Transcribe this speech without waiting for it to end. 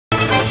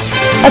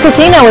A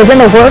casino is in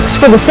the works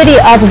for the city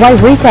of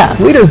Yreka.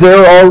 Leaders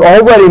there are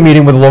already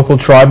meeting with the local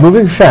tribe,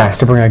 moving fast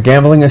to bring a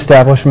gambling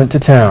establishment to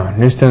town.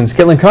 News 10's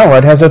Caitlin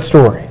Conrad has that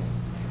story.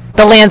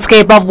 The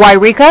landscape of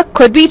Yreka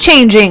could be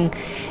changing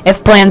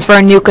if plans for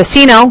a new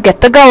casino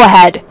get the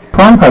go-ahead.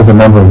 Tribe has a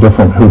number of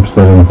different hoops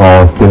that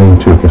involve getting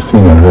to a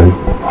casino. The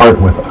part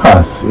with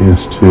us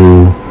is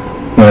to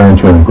enter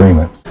into an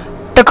agreement.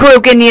 The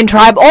Karuk Indian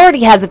tribe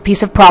already has a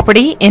piece of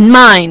property in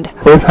mind.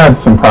 They've had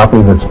some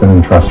property that's been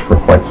in trust for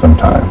quite some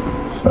time.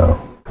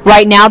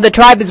 Right now, the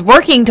tribe is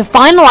working to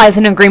finalize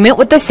an agreement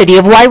with the city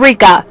of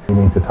Yreka. We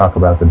need to talk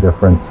about the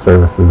different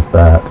services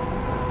that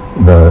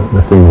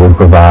the city would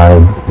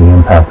provide, the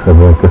impacts of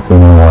the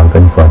casino on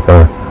things like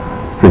our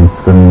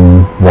streets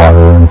and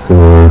water and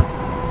sewer,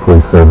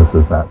 police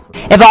services, that sort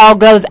of. If all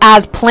goes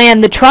as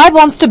planned, the tribe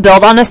wants to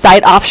build on a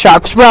site off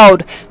Sharps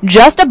Road,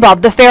 just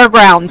above the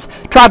fairgrounds.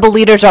 Tribal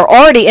leaders are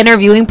already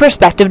interviewing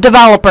prospective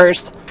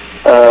developers.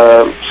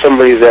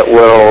 Somebody that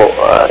will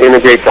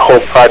integrate the whole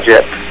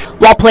project.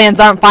 While plans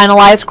aren't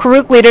finalized,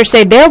 Karuk leaders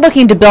say they're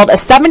looking to build a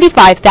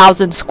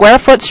 75,000 square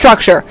foot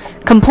structure,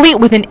 complete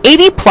with an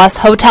 80-plus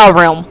hotel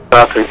room.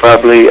 Talking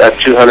probably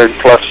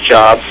 200-plus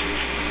jobs.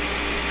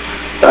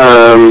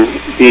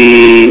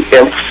 The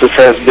emphasis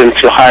has been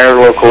to hire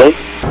locally.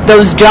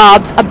 Those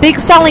jobs, a big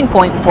selling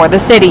point for the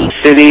city.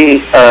 The city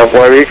of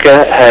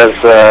Yreka has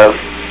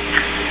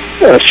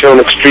shown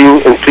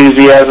extreme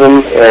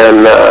enthusiasm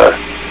and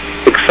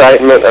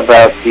excitement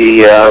about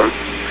the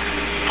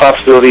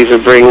possibilities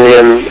of bringing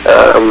in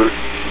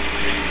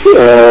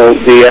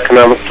the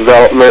economic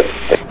development.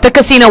 The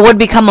casino would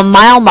become a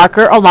mile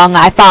marker along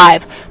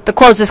I-5. The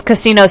closest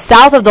casino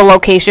south of the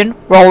location,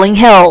 Rolling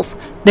Hills.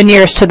 The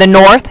nearest to the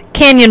north,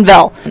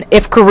 Canyonville.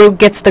 If Karuk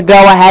gets the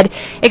go-ahead,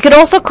 it could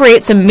also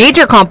create some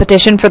major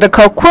competition for the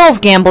Coquilles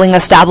gambling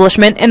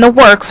establishment in the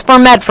works for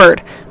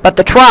Medford. But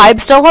the tribe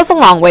still has a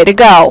long way to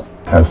go.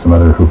 Has some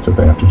other hoops that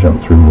they have to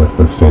jump through with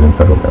the state and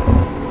federal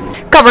government.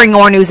 Covering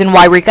more news in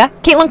Yreka,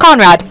 Caitlin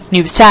Conrad,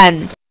 News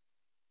 10.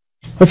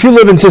 If you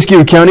live in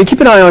Siskiyou County, keep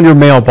an eye on your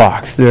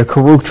mailbox. The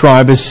Karuk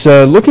tribe is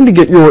looking to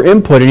get your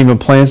input and even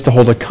plans to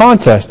hold a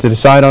contest to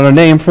decide on a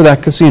name for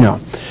that casino.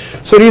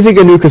 So do you think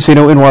a new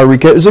casino in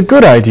Yreka is a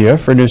good idea?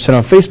 For News 10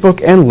 on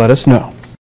Facebook and let us know.